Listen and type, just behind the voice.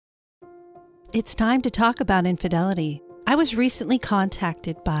It's time to talk about infidelity. I was recently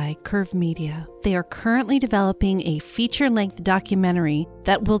contacted by Curve Media. They are currently developing a feature-length documentary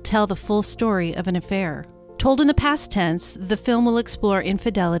that will tell the full story of an affair. Told in the past tense, the film will explore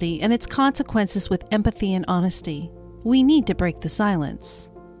infidelity and its consequences with empathy and honesty. We need to break the silence.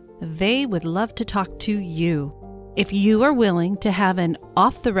 They would love to talk to you. If you are willing to have an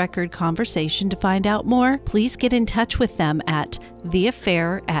off-the-record conversation to find out more, please get in touch with them at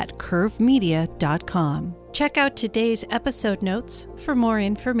theaffair@curvemedia.com. Check out today's episode notes for more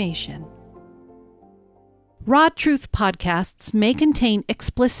information. Raw Truth podcasts may contain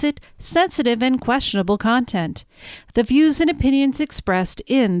explicit, sensitive, and questionable content. The views and opinions expressed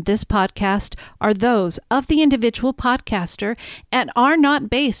in this podcast are those of the individual podcaster and are not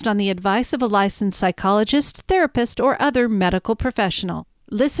based on the advice of a licensed psychologist, therapist, or other medical professional.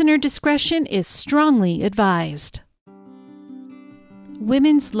 Listener discretion is strongly advised.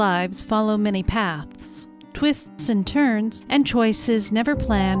 Women's lives follow many paths, twists and turns, and choices never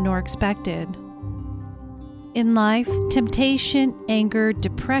planned nor expected. In life, temptation, anger,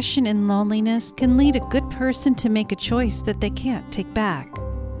 depression, and loneliness can lead a good person to make a choice that they can't take back.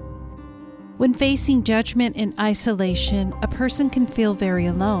 When facing judgment and isolation, a person can feel very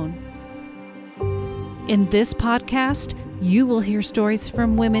alone. In this podcast, you will hear stories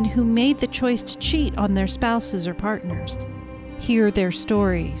from women who made the choice to cheat on their spouses or partners. Hear their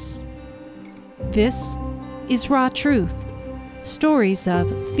stories. This is Raw Truth, stories of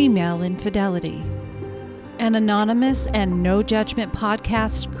female infidelity. An anonymous and no judgment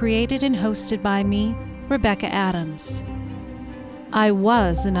podcast created and hosted by me, Rebecca Adams. I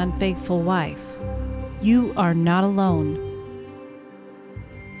was an unfaithful wife. You are not alone.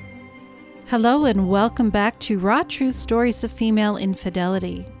 Hello and welcome back to Raw Truth Stories of Female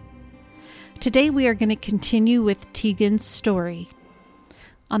Infidelity. Today we are going to continue with Tegan's story.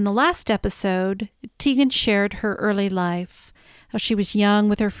 On the last episode, Tegan shared her early life. How she was young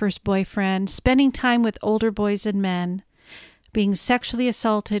with her first boyfriend, spending time with older boys and men, being sexually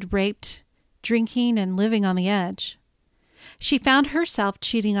assaulted, raped, drinking, and living on the edge. She found herself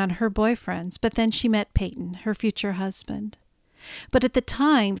cheating on her boyfriends, but then she met Peyton, her future husband. But at the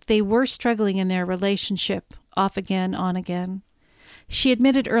time, they were struggling in their relationship, off again, on again. She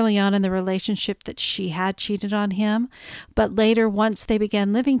admitted early on in the relationship that she had cheated on him, but later, once they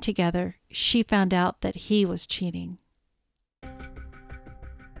began living together, she found out that he was cheating.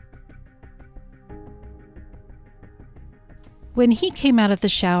 When he came out of the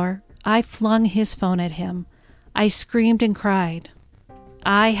shower, I flung his phone at him. I screamed and cried.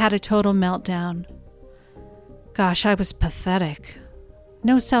 I had a total meltdown. Gosh, I was pathetic.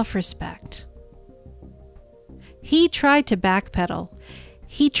 No self-respect. He tried to backpedal.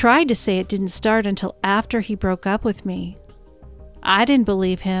 He tried to say it didn't start until after he broke up with me. I didn't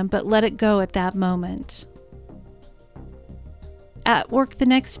believe him, but let it go at that moment. At work the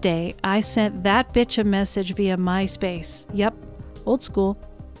next day, I sent that bitch a message via MySpace. Yep, old school.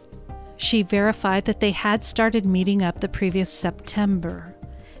 She verified that they had started meeting up the previous September.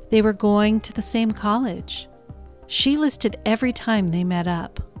 They were going to the same college. She listed every time they met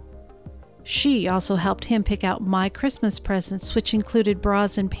up. She also helped him pick out my Christmas presents, which included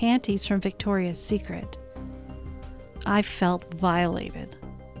bras and panties from Victoria's Secret. I felt violated.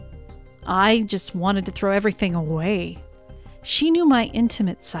 I just wanted to throw everything away. She knew my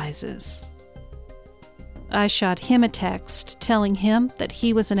intimate sizes. I shot him a text telling him that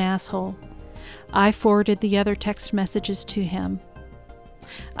he was an asshole. I forwarded the other text messages to him.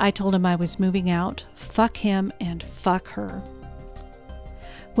 I told him I was moving out, fuck him, and fuck her.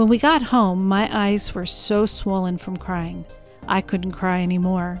 When we got home, my eyes were so swollen from crying, I couldn't cry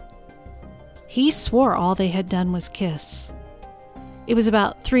anymore. He swore all they had done was kiss. It was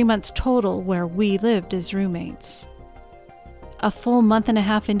about 3 months total where we lived as roommates. A full month and a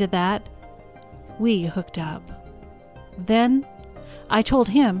half into that, we hooked up. Then, I told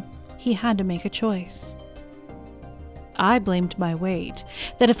him he had to make a choice. I blamed my weight,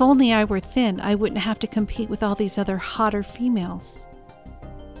 that if only I were thin, I wouldn't have to compete with all these other hotter females.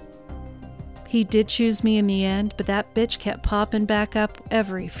 He did choose me in the end, but that bitch kept popping back up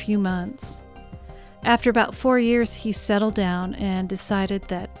every few months. After about 4 years, he settled down and decided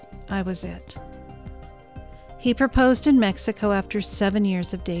that I was it. He proposed in Mexico after 7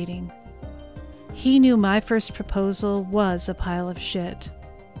 years of dating. He knew my first proposal was a pile of shit.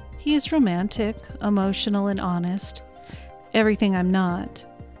 He is romantic, emotional, and honest. Everything I'm not.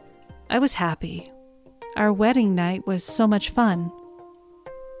 I was happy. Our wedding night was so much fun.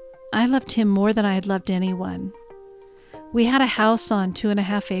 I loved him more than I had loved anyone. We had a house on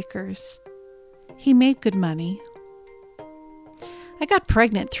 2.5 acres. He made good money. I got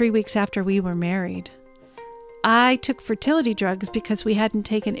pregnant 3 weeks after we were married. I took fertility drugs because we hadn't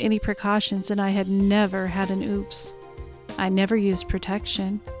taken any precautions and I had never had an oops. I never used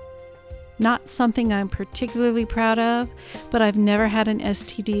protection. Not something I'm particularly proud of, but I've never had an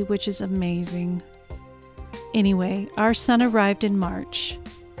STD, which is amazing. Anyway, our son arrived in March.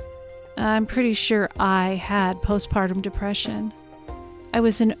 I'm pretty sure I had postpartum depression. I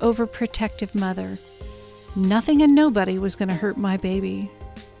was an overprotective mother. Nothing and nobody was going to hurt my baby.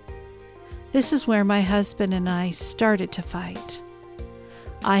 This is where my husband and I started to fight.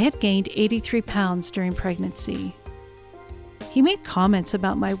 I had gained 83 pounds during pregnancy. He made comments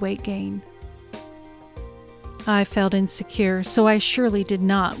about my weight gain. I felt insecure, so I surely did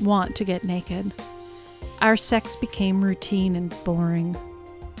not want to get naked. Our sex became routine and boring.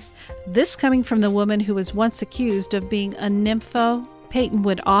 This coming from the woman who was once accused of being a nympho, Peyton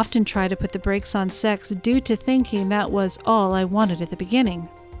would often try to put the brakes on sex due to thinking that was all I wanted at the beginning.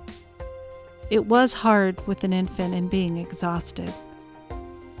 It was hard with an infant and being exhausted.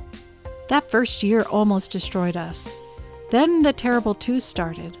 That first year almost destroyed us. Then the terrible twos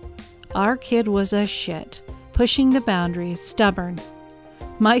started. Our kid was a shit, pushing the boundaries, stubborn.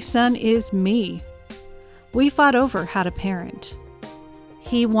 My son is me. We fought over how to parent.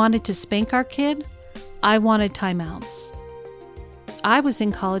 He wanted to spank our kid. I wanted timeouts. I was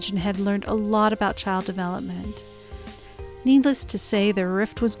in college and had learned a lot about child development. Needless to say, the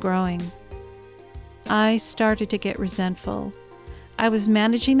rift was growing. I started to get resentful. I was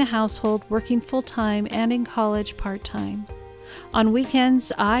managing the household, working full-time, and in college part-time. On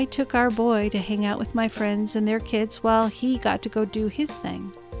weekends, I took our boy to hang out with my friends and their kids while he got to go do his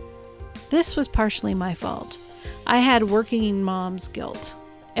thing. This was partially my fault. I had working mom's guilt.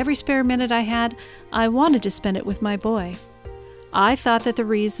 Every spare minute I had, I wanted to spend it with my boy. I thought that the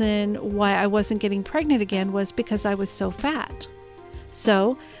reason why I wasn't getting pregnant again was because I was so fat.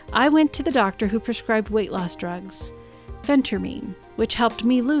 So I went to the doctor who prescribed weight loss drugs, Phentermine, which helped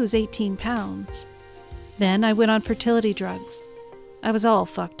me lose 18 pounds. Then I went on fertility drugs. I was all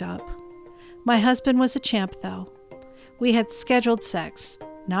fucked up. My husband was a champ, though. We had scheduled sex,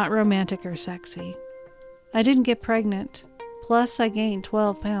 not romantic or sexy. I didn't get pregnant. Plus, I gained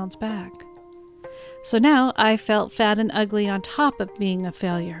 12 pounds back. So now I felt fat and ugly on top of being a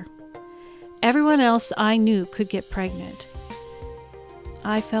failure. Everyone else I knew could get pregnant.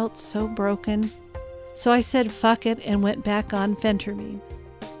 I felt so broken. So I said fuck it and went back on Phentermine.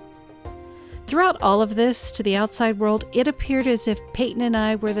 Throughout all of this, to the outside world, it appeared as if Peyton and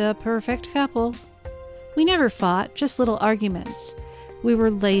I were the perfect couple. We never fought, just little arguments. We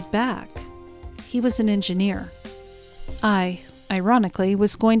were laid back. He was an engineer. I, ironically,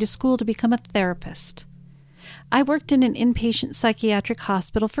 was going to school to become a therapist. I worked in an inpatient psychiatric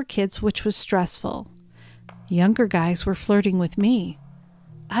hospital for kids, which was stressful. Younger guys were flirting with me.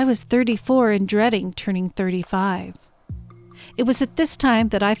 I was 34 and dreading turning 35. It was at this time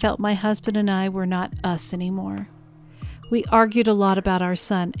that I felt my husband and I were not us anymore. We argued a lot about our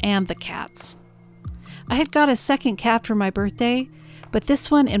son and the cats. I had got a second cat for my birthday, but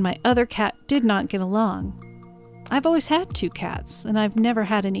this one and my other cat did not get along. I've always had 2 cats, and I've never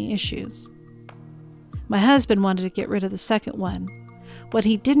had any issues. My husband wanted to get rid of the second one. What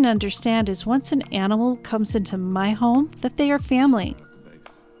he didn't understand is once an animal comes into my home, that they are family.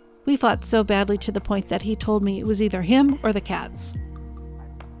 We fought so badly to the point that he told me it was either him or the cats.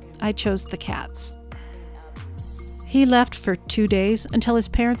 I chose the cats. He left for 2 days until his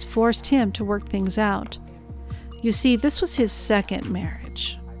parents forced him to work things out. You see, this was his second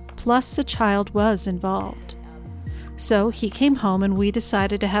marriage, plus a child was involved. So he came home and we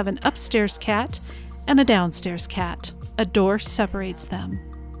decided to have an upstairs cat and a downstairs cat. A door separates them.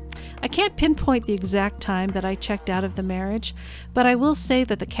 I can't pinpoint the exact time that I checked out of the marriage, but I will say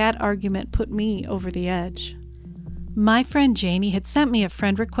that the cat argument put me over the edge. My friend Janie had sent me a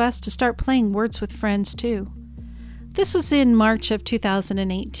friend request to start playing Words with Friends too. This was in March of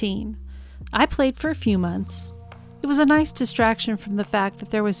 2018. I played for a few months. It was a nice distraction from the fact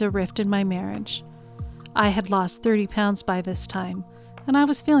that there was a rift in my marriage. I had lost 30 pounds by this time, and I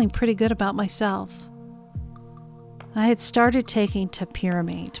was feeling pretty good about myself. I had started taking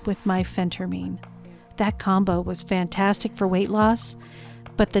topiramate with my Phentermine. That combo was fantastic for weight loss,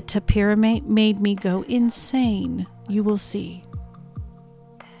 but the topiramate made me go insane. You will see.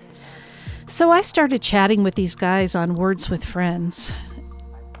 So I started chatting with these guys on Words with Friends.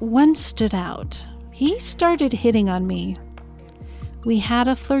 One stood out. He started hitting on me. We had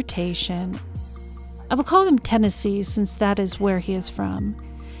a flirtation. I will call him Tennessee since that is where he is from.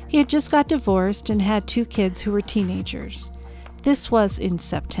 He had just got divorced and had 2 kids who were teenagers. This was in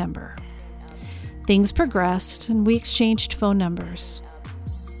September. Things progressed, and we exchanged phone numbers.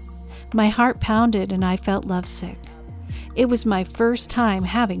 My heart pounded, and I felt lovesick. It was my first time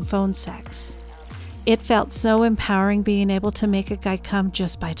having phone sex. It felt so empowering being able to make a guy come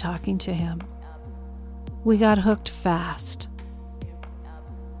just by talking to him. We got hooked fast.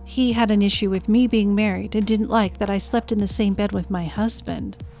 He had an issue with me being married and didn't like that I slept in the same bed with my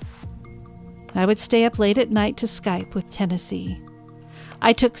husband. I would stay up late at night to Skype with Tennessee.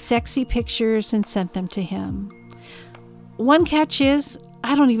 I took sexy pictures and sent them to him. One catch is,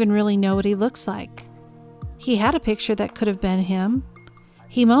 I don't even really know what he looks like. He had a picture that could have been him.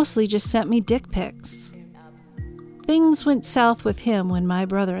 He mostly just sent me dick pics. Things went south with him when my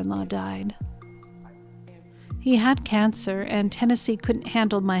brother-in-law died. He had cancer, and Tennessee couldn't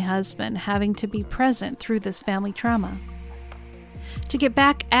handle my husband having to be present through this family trauma. To get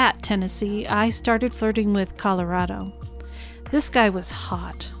back at Tennessee, I started flirting with Colorado. This guy was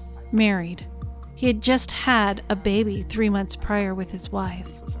hot, married. He had just had a baby 3 months prior with his wife.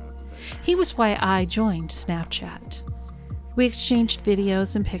 He was why I joined Snapchat. We exchanged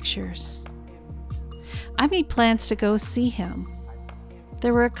videos and pictures. I made plans to go see him.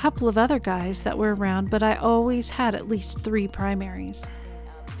 There were a couple of other guys that were around, but I always had at least 3 primaries.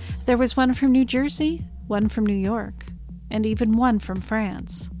 There was one from New Jersey, one from New York, and even one from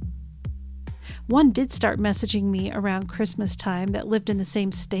France. One did start messaging me around Christmas time that lived in the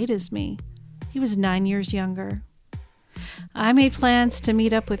same state as me. He was 9 years younger. I made plans to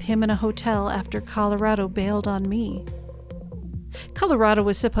meet up with him in a hotel after Colorado bailed on me. Colorado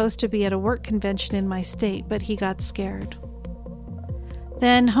was supposed to be at a work convention in my state, but he got scared.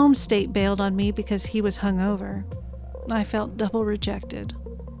 Then home state bailed on me because he was hungover. I felt double rejected.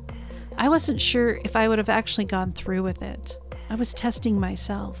 I wasn't sure if I would have actually gone through with it. I was testing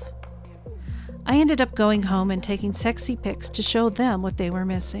myself. I ended up going home and taking sexy pics to show them what they were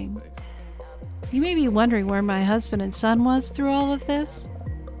missing. You may be wondering where my husband and son was through all of this.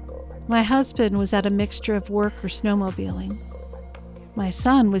 My husband was at a mixture of work or snowmobiling. My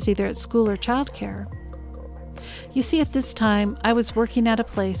son was either at school or childcare. You see, at this time, I was working at a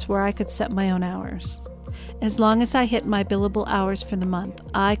place where I could set my own hours. As long as I hit my billable hours for the month,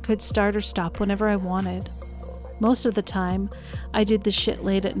 I could start or stop whenever I wanted. Most of the time, I did the shit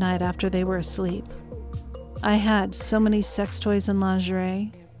late at night after they were asleep. I had so many sex toys and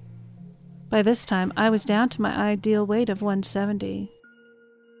lingerie. By this time, I was down to my ideal weight of 170.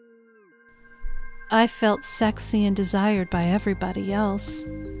 I felt sexy and desired by everybody else,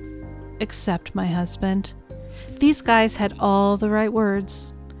 except my husband. These guys had all the right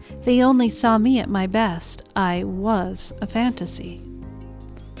words. They only saw me at my best. I was a fantasy.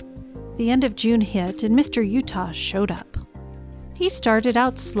 The end of June hit, and Mr. Utah showed up. He started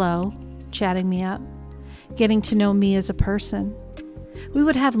out slow, chatting me up, getting to know me as a person. We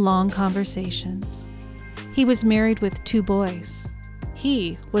would have long conversations. He was married with 2 boys.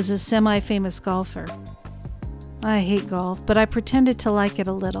 He was a semi-famous golfer. I hate golf, but I pretended to like it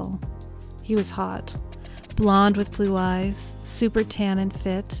a little. He was hot, blonde with blue eyes, super tan and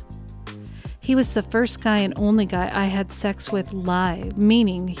fit. He was the first guy and only guy I had sex with live,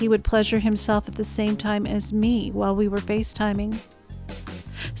 meaning he would pleasure himself at the same time as me while we were FaceTiming.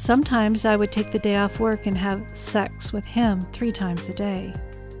 Sometimes I would take the day off work and have sex with him 3 times a day.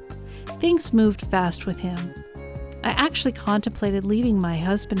 Things moved fast with him. I actually contemplated leaving my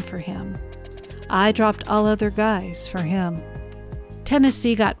husband for him. I dropped all other guys for him.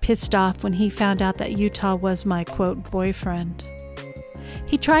 Tennessee got pissed off when he found out that Utah was my, quote, boyfriend.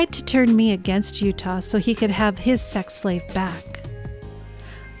 He tried to turn me against Utah so he could have his sex slave back.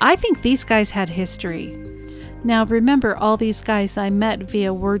 I think these guys had history. Now remember, all these guys I met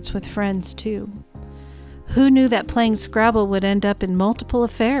via Words with Friends too. Who knew that playing Scrabble would end up in multiple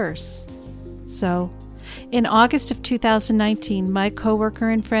affairs? So, in August of 2019, my coworker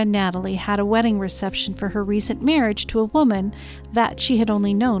and friend Natalie had a wedding reception for her recent marriage to a woman that she had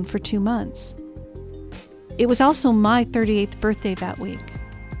only known for 2 months. It was also my 38th birthday that week.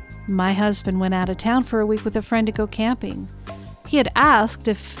 My husband went out of town for a week with a friend to go camping. He had asked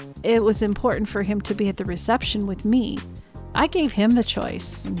if it was important for him to be at the reception with me. I gave him the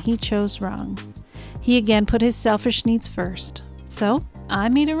choice, and he chose wrong. He again put his selfish needs first. So I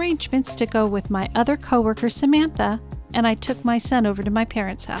made arrangements to go with my other coworker, Samantha, and I took my son over to my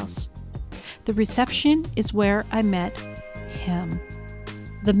parents' house. The reception is where I met him.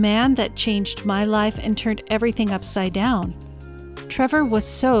 The man that changed my life and turned everything upside down. Trevor was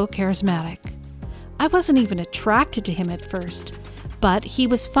so charismatic. I wasn't even attracted to him at first, but he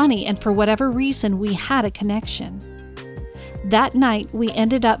was funny, and for whatever reason, we had a connection. That night, we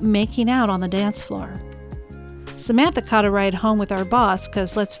ended up making out on the dance floor. Samantha caught a ride home with our boss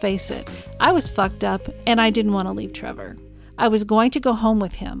because, let's face it, I was fucked up and I didn't want to leave Trevor. I was going to go home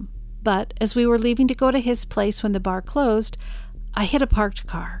with him, but as we were leaving to go to his place when the bar closed, I hit a parked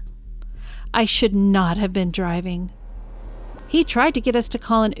car. I should not have been driving. He tried to get us to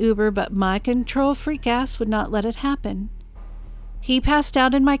call an Uber, but my control freak ass would not let it happen. He passed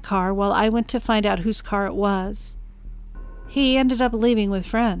out in my car while I went to find out whose car it was. He ended up leaving with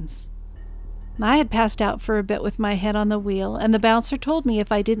friends. I had passed out for a bit with my head on the wheel, and the bouncer told me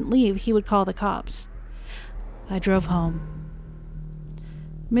if I didn't leave, he would call the cops. I drove home.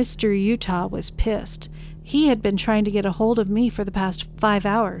 Mr. Utah was pissed. He had been trying to get a hold of me for the past 5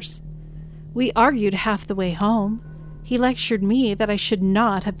 hours. We argued half the way home. He lectured me that I should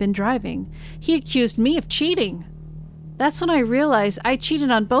not have been driving. He accused me of cheating. That's when I realized I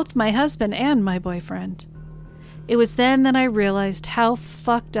cheated on both my husband and my boyfriend. It was then that I realized how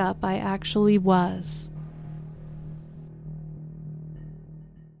fucked up I actually was.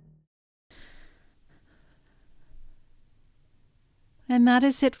 And that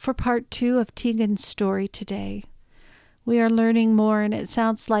is it for part 2 of Tegan's story today. We are learning more, and it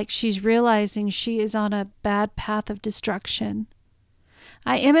sounds like she's realizing she is on a bad path of destruction.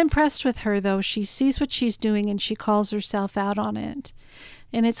 I am impressed with her, though. She sees what she's doing and she calls herself out on it.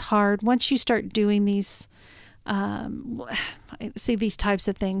 And it's hard once you start doing these these types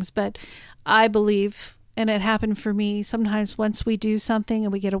of things, but I believe, and it happened for me, sometimes once we do something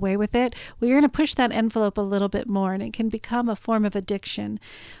and we get away with it, we're going to push that envelope a little bit more, and it can become a form of addiction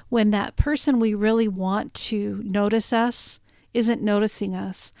when that person we really want to notice us isn't noticing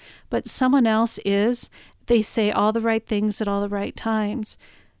us, but someone else is. They say all the right things at all the right times.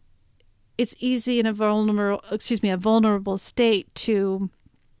 It's easy in a vulnerable state to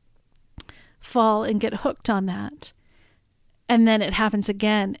fall and get hooked on that. And then it happens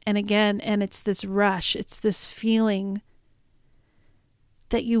again and again, and it's this rush. It's this feeling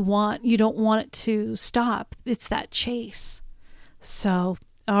that you don't want it to stop. It's that chase. So,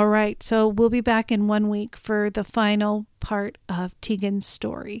 all right. So we'll be back in 1 week for the final part of Tegan's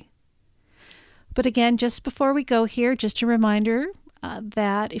story. But again, just before we go here, just a reminder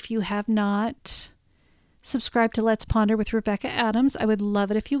that if you have not subscribed to Let's Ponder with Rebecca Adams, I would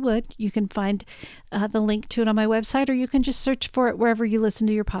love it if you would. You can find the link to it on my website, or you can just search for it wherever you listen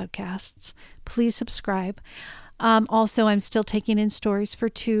to your podcasts. Please subscribe. Also, I'm still taking in stories for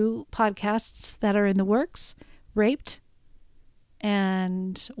 2 podcasts that are in the works, Raped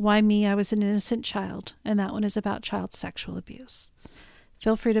and Why Me, I Was an Innocent Child, and that one is about child sexual abuse.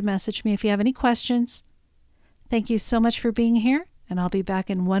 Feel free to message me if you have any questions. Thank you so much for being here, and I'll be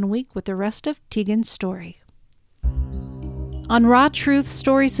back in 1 week with the rest of Tegan's story. On Raw Truth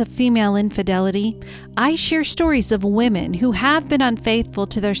Stories of Female Infidelity, I share stories of women who have been unfaithful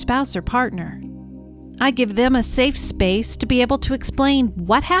to their spouse or partner. I give them a safe space to be able to explain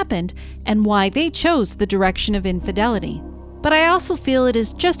what happened and why they chose the direction of infidelity. But I also feel it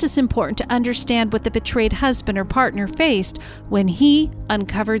is just as important to understand what the betrayed husband or partner faced when he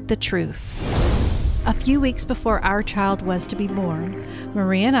uncovered the truth. A few weeks before our child was to be born,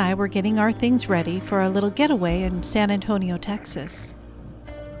 Maria and I were getting our things ready for a little getaway in San Antonio, Texas.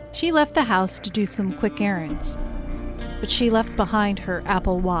 She left the house to do some quick errands, but she left behind her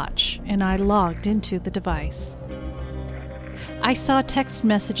Apple Watch, and I logged into the device. I saw text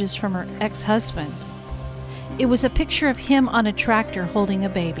messages from her ex-husband. It was a picture of him on a tractor holding a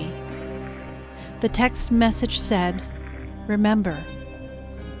baby. The text message said, "Remember."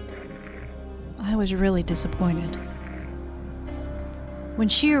 I was really disappointed. When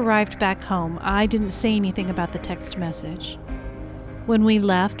she arrived back home, I didn't say anything about the text message. When we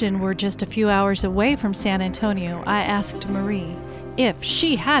left and were just a few hours away from San Antonio, I asked Marie if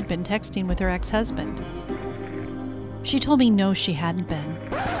she had been texting with her ex-husband. She told me no, she hadn't been.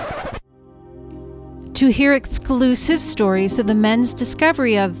 To hear exclusive stories of the men's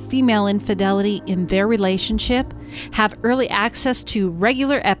discovery of female infidelity in their relationship, have early access to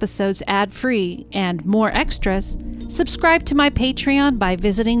regular episodes ad-free, and more extras, subscribe to my Patreon by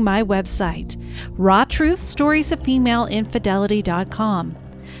visiting my website, rawtruthstoriesoffemaileinfidelity.com.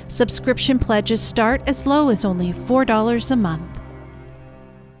 Subscription pledges start as low as only $4 a month.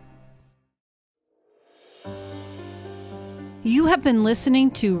 You have been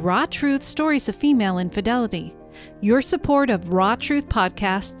listening to Raw Truth Stories of Female Infidelity. Your support of Raw Truth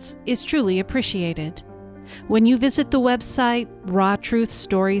podcasts is truly appreciated. When you visit the website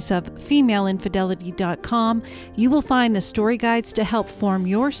rawtruthstoriesoffemaileinfidelity.com, you will find the story guides to help form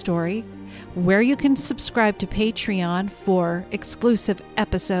your story, where you can subscribe to Patreon for exclusive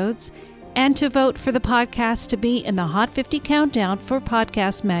episodes, and to vote for the podcast to be in the Hot 50 Countdown for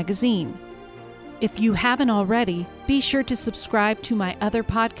Podcast Magazine. If you haven't already, be sure to subscribe to my other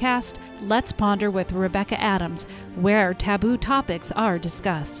podcast, Let's Ponder with Rebecca Adams, where taboo topics are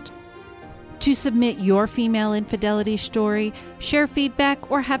discussed. To submit your female infidelity story, share feedback,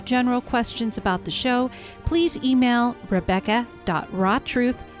 or have general questions about the show, please email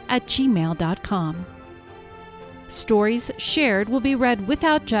rebecca.rawtruth@gmail.com. Stories shared will be read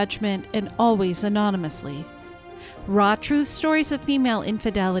without judgment and always anonymously. Raw Truth Stories of Female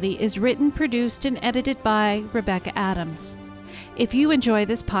Infidelity is written, produced, and edited by Rebecca Adams. If you enjoy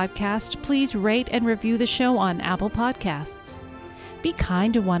this podcast, please rate and review the show on Apple Podcasts. Be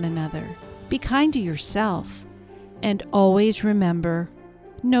kind to one another. Be kind to yourself. And always remember,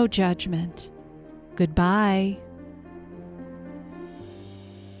 no judgment. Goodbye.